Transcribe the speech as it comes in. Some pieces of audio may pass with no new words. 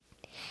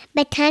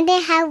But can they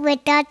have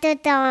with Dr.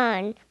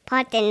 Don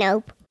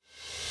Partenope?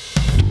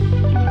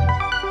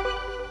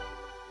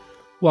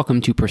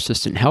 Welcome to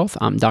Persistent Health.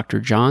 I'm Dr.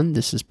 John.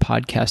 This is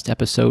podcast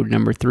episode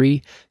number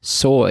 3,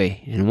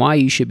 soy, and why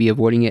you should be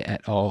avoiding it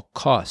at all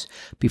costs.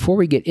 Before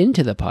we get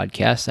into the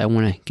podcast, I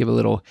want to give a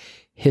little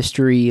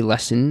history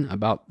lesson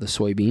about the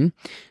soybean.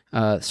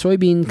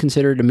 Soybean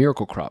considered a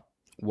miracle crop.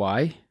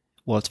 Why?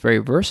 Well, it's very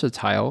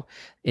versatile.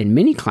 In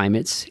many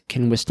climates,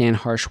 can withstand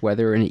harsh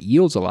weather, and it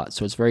yields a lot,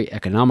 so it's very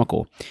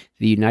economical.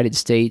 The United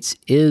States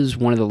is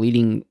one of the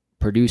leading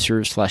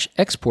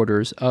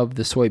producers/exporters of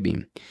the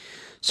soybean.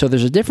 So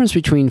there's a difference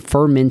between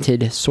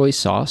fermented soy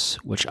sauce,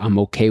 which I'm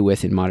okay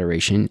with in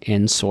moderation,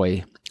 and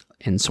soy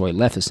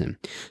lecithin.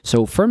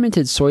 So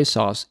fermented soy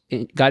sauce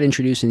got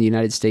introduced in the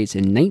United States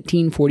in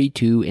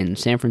 1942 in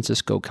San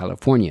Francisco,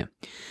 California.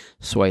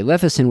 Soy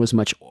lecithin was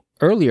much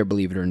earlier,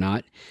 believe it or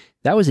not.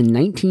 That was in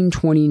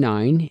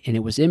 1929, and it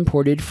was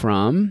imported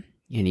from,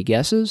 any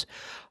guesses?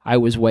 I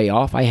was way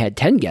off. I had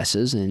 10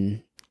 guesses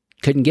and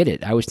couldn't get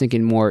it. I was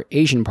thinking more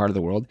Asian part of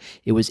the world.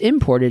 It was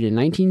imported in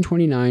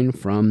 1929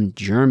 from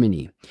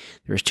Germany.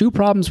 There's 2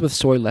 problems with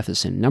soy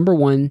lecithin. Number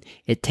 1,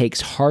 it takes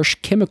harsh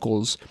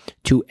chemicals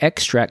to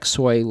extract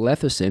soy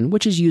lecithin,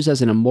 which is used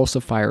as an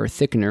emulsifier or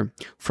thickener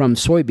from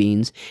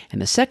soybeans.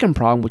 And the second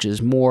problem, which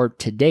is more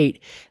to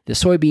date, the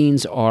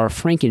soybeans are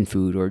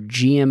frankenfood or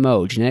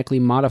GMO, genetically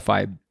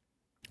modified.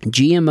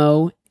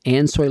 GMO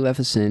and soy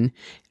lecithin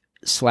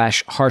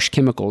 / harsh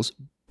chemicals,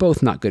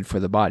 both not good for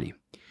the body.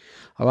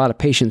 A lot of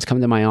patients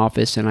come to my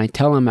office and I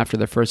tell them after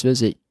their first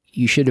visit,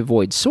 you should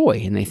avoid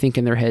soy. And they think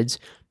in their heads,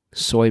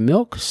 soy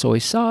milk, soy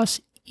sauce,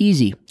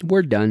 easy,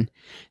 we're done.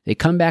 They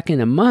come back in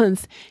a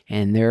month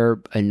and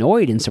they're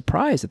annoyed and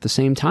surprised at the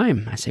same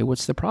time. I say,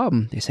 what's the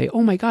problem? They say,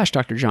 oh my gosh,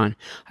 Dr. John,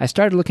 I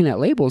started looking at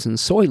labels and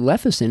soy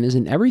lecithin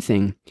isn't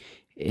everything.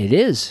 It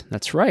is.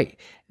 That's right.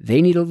 They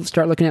need to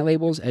start looking at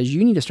labels as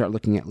you need to start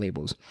looking at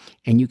labels.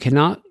 And you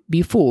cannot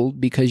be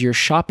fooled because you're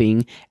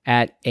shopping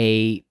at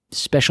a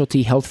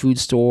specialty health food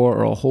store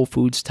or a Whole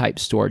Foods type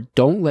store.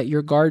 Don't let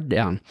your guard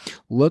down.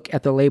 Look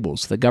at the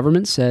labels. The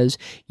government says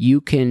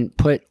you can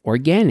put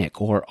organic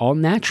or all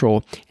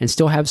natural and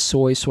still have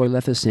soy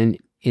lecithin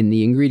in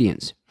the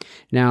ingredients.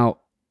 Now,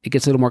 it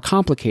gets a little more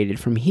complicated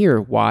from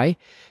here. Why?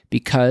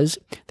 Because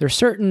there are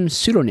certain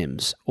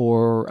pseudonyms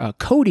or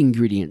code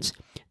ingredients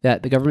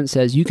that the government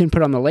says you can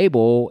put on the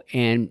label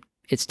and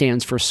it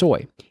stands for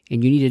soy.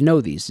 And you need to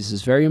know these. This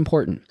is very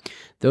important.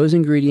 Those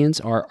ingredients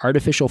are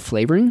artificial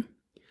flavoring,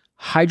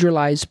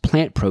 hydrolyzed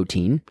plant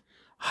protein,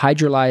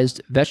 hydrolyzed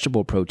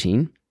vegetable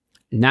protein,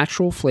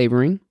 natural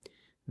flavoring,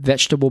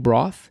 vegetable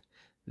broth,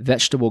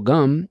 vegetable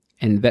gum,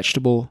 and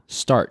vegetable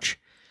starch.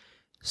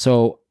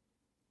 So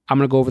I'm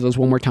going to go over those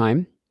one more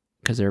time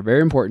because they're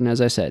very important, as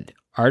I said.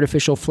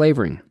 Artificial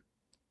flavoring,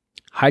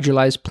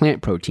 hydrolyzed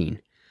plant protein,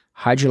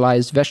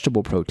 hydrolyzed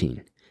vegetable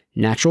protein,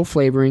 natural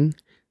flavoring,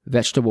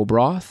 vegetable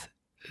broth,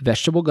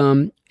 vegetable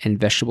gum, and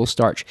vegetable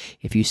starch.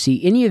 If you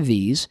see any of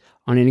these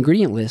on an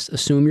ingredient list,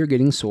 assume you're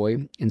getting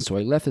soy and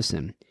soy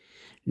lecithin.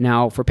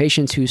 Now, for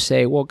patients who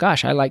say, well,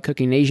 gosh, I like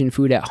cooking Asian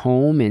food at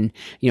home and,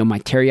 my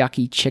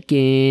teriyaki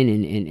chicken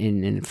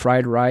and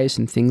fried rice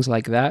and things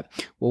like that.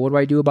 Well, what do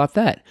I do about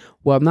that?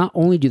 Well, not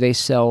only do they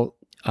sell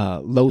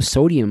low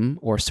sodium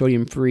or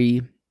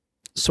sodium-free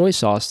soy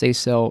sauce, they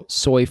sell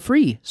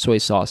soy-free soy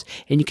sauce.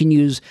 And you can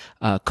use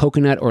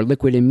coconut or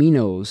liquid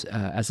aminos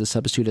as a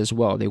substitute as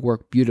well. They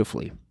work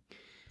beautifully.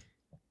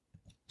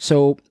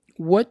 So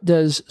what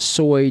does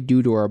soy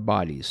do to our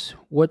bodies?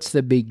 What's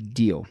the big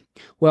deal?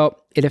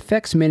 Well, it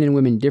affects men and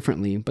women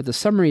differently, but the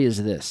summary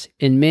is this.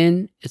 In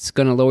men, it's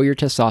going to lower your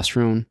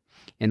testosterone.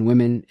 In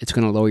women, it's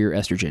going to lower your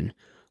estrogen,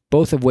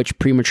 both of which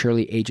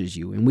prematurely ages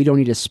you. And we don't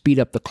need to speed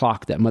up the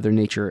clock that Mother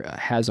Nature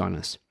has on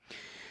us.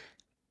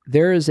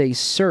 There is a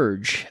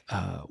surge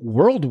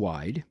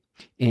worldwide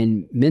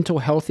in mental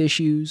health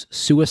issues,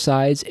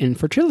 suicides, and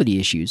fertility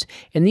issues.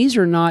 And these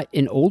are not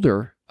in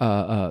older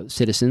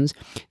citizens.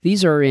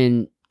 These are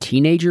in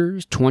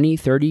teenagers, 20,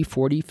 30,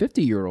 40,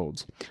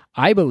 50-year-olds.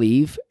 I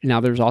believe, now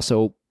there's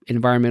also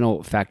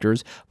environmental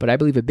factors, but I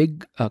believe a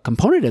big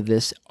component of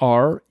this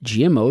are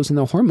GMOs and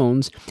the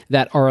hormones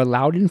that are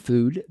allowed in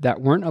food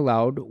that weren't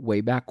allowed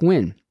way back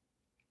when.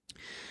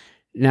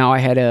 Now, I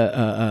had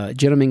a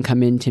gentleman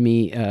come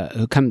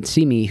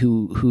see me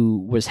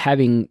who was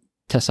having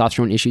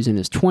testosterone issues in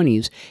his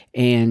 20s,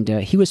 and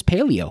he was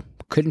paleo,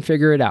 couldn't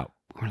figure it out.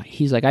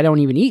 He's like, I don't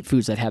even eat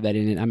foods that have that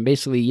in it. I'm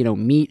basically,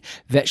 meat,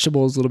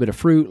 vegetables, a little bit of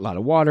fruit, a lot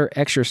of water,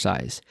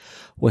 exercise.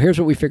 Well, here's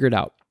what we figured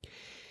out.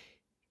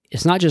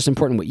 It's not just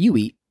important what you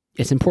eat,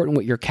 it's important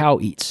what your cow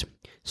eats.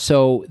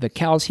 So the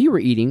cows he were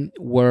eating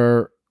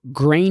were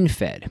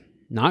grain-fed,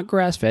 not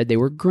grass-fed, they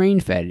were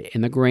grain-fed,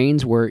 and the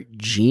grains were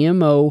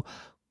GMO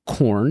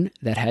corn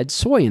that had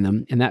soy in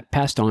them, and that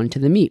passed on to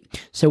the meat.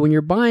 So when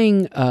you're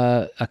buying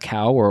a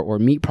cow or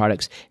meat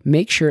products,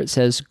 make sure it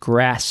says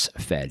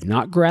grass-fed,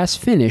 not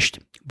grass-finished,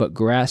 but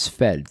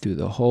grass-fed through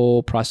the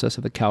whole process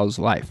of the cow's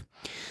life.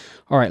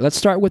 All right, let's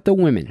start with the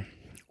women.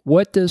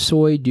 What does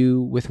soy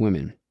do with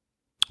women?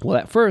 Well,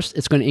 at first,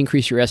 it's going to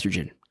increase your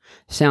estrogen.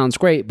 Sounds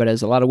great, but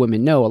as a lot of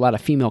women know, a lot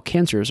of female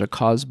cancers are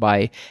caused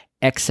by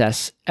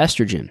excess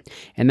estrogen.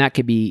 And that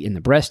could be in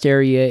the breast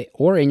area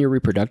or in your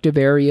reproductive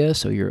area,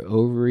 so your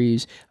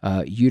ovaries,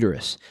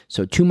 uterus.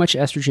 So too much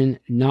estrogen,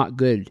 not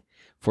good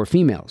for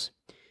females.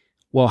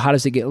 Well, how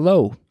does it get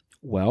low?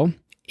 Well,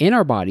 in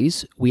our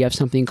bodies, we have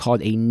something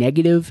called a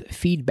negative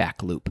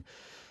feedback loop.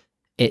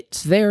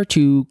 It's there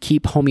to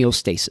keep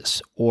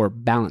homeostasis or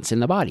balance in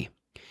the body.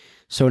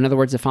 So in other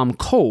words, if I'm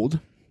cold,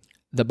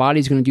 the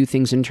body's going to do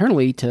things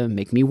internally to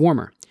make me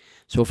warmer.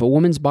 So if a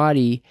woman's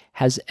body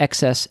has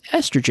excess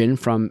estrogen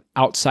from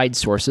outside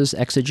sources,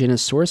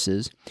 exogenous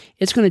sources,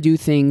 it's going to do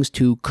things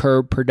to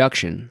curb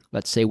production.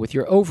 Let's say with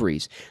your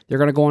ovaries, they're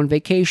going to go on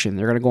vacation,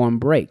 they're going to go on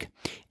break.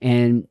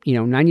 And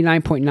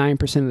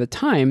 99.9% of the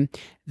time,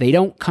 they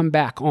don't come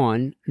back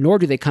on, nor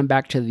do they come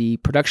back to the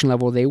production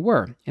level they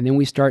were. And then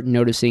we start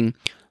noticing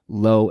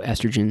low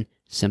estrogen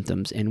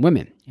symptoms in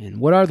women. And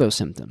what are those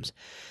symptoms?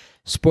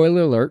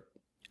 Spoiler alert,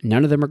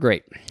 none of them are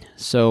great.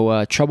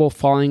 So trouble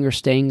falling or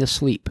staying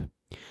asleep.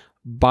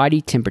 Body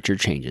temperature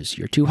changes.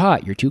 You're too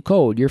hot, you're too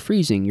cold, you're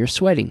freezing, you're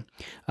sweating.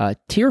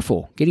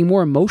 Tearful, getting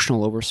more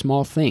emotional over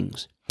small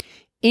things.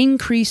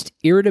 Increased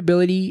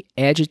irritability,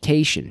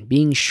 agitation,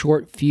 being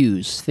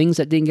short-fused, things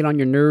that didn't get on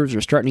your nerves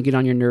are starting to get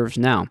on your nerves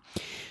now.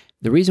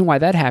 The reason why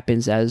that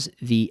happens as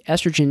the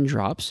estrogen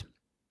drops,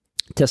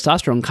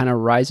 testosterone kind of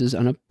rises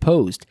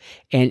unopposed,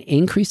 and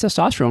increased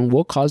testosterone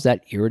will cause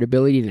that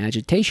irritability and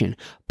agitation,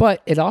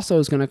 but it also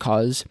is going to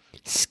cause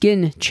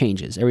skin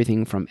changes,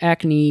 everything from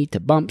acne to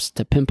bumps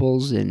to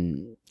pimples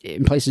and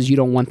in places you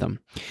don't want them,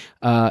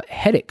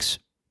 headaches,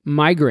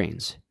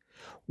 migraines,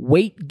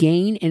 weight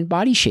gain, and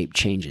body shape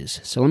changes.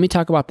 So let me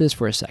talk about this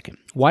for a second.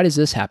 Why does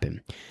this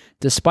happen?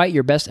 Despite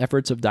your best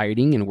efforts of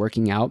dieting and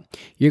working out,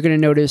 you're going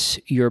to notice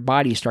your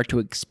body start to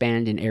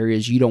expand in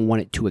areas you don't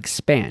want it to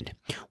expand.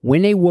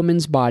 When a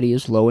woman's body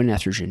is low in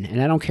estrogen,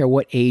 and I don't care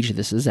what age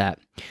this is at,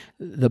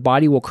 the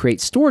body will create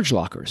storage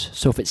lockers.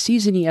 So if it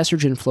sees any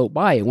estrogen float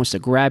by, it wants to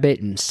grab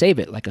it and save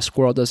it like a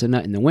squirrel does a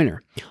nut in the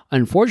winter.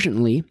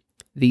 Unfortunately,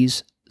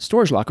 these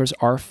storage lockers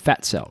are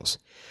fat cells.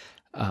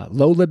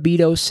 Low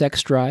libido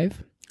sex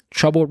drive,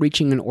 trouble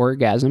reaching an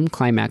orgasm,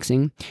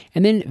 climaxing,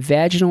 and then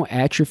vaginal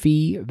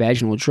atrophy,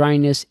 vaginal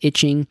dryness,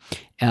 itching,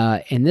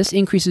 and this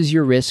increases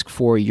your risk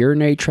for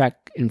urinary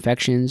tract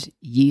infections,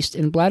 yeast,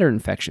 and bladder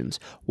infections.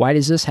 Why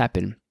does this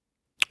happen?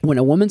 When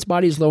a woman's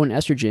body is low in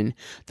estrogen,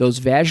 those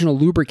vaginal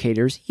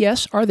lubricators,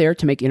 yes, are there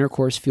to make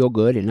intercourse feel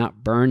good and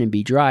not burn and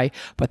be dry,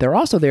 but they're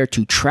also there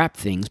to trap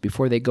things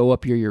before they go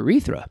up your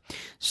urethra.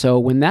 So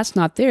when that's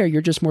not there,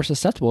 you're just more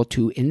susceptible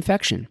to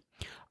infection.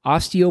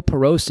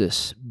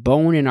 Osteoporosis,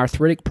 bone and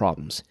arthritic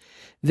problems.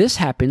 This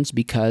happens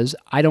because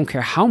I don't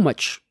care how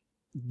much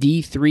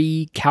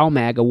D3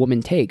 CalMag a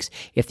woman takes.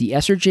 If the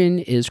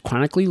estrogen is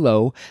chronically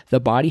low, the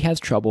body has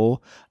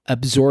trouble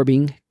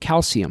absorbing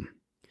calcium.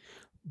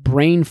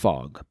 Brain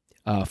fog,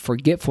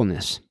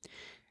 forgetfulness.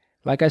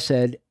 Like I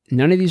said,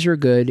 none of these are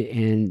good,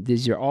 and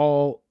these are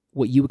all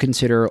what you would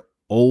consider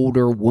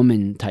older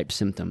woman type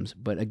symptoms.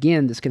 But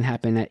again, this can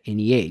happen at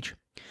any age.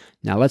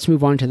 Now let's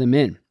move on to the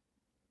men.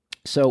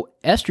 So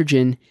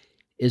estrogen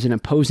is an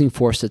opposing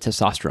force to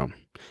testosterone.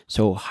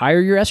 So higher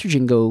your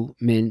estrogen go,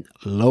 men,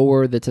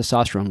 lower the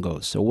testosterone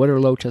goes. So what are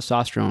low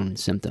testosterone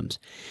symptoms?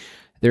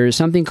 There is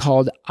something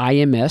called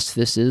IMS.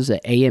 This is an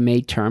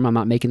AMA term. I'm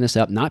not making this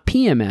up. Not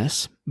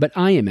PMS, but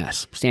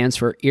IMS. Stands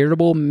for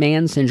Irritable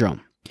Man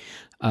Syndrome.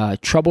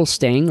 Trouble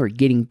staying or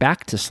getting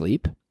back to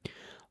sleep.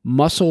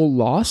 Muscle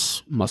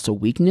loss, muscle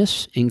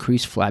weakness,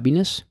 increased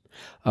flabbiness.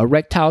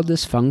 Erectile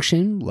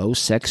dysfunction, low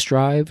sex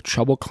drive,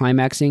 trouble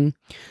climaxing.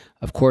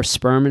 Of course,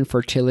 sperm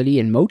infertility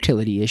and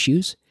motility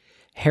issues.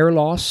 Hair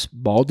loss,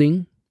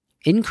 balding.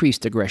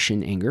 Increased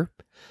aggression, anger.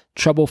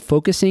 Trouble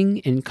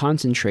focusing and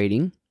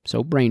concentrating.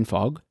 So brain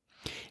fog.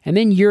 And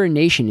then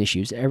urination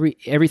issues,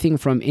 everything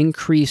from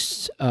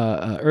increased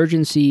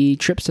urgency,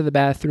 trips to the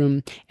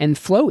bathroom, and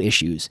flow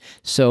issues.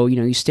 So,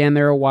 you stand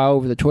there a while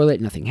over the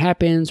toilet, nothing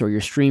happens, or your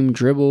stream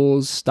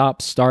dribbles,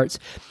 stops, starts.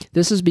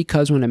 This is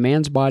because when a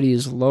man's body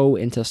is low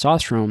in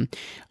testosterone,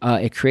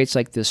 it creates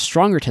like this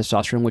stronger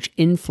testosterone, which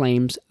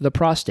inflames the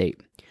prostate.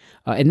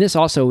 And this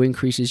also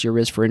increases your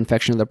risk for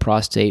infection of the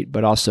prostate,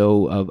 but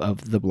also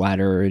of the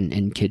bladder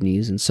and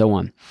kidneys and so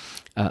on.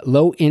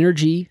 Low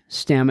energy,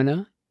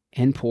 stamina,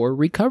 and poor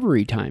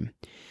recovery time.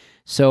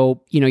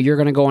 So, you're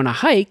going to go on a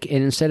hike,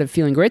 and instead of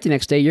feeling great the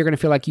next day, you're going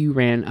to feel like you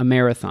ran a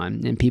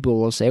marathon. And people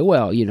will say,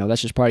 well,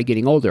 that's just part of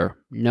getting older.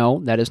 No,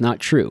 that is not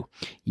true.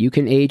 You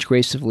can age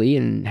gracefully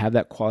and have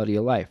that quality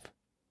of life.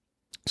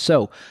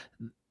 So,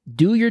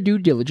 do your due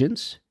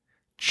diligence,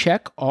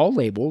 check all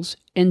labels,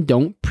 and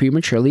don't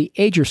prematurely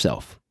age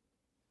yourself.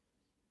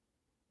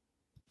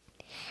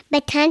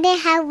 But time to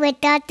have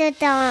with Dr.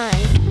 Dawn.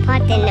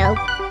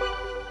 Partner.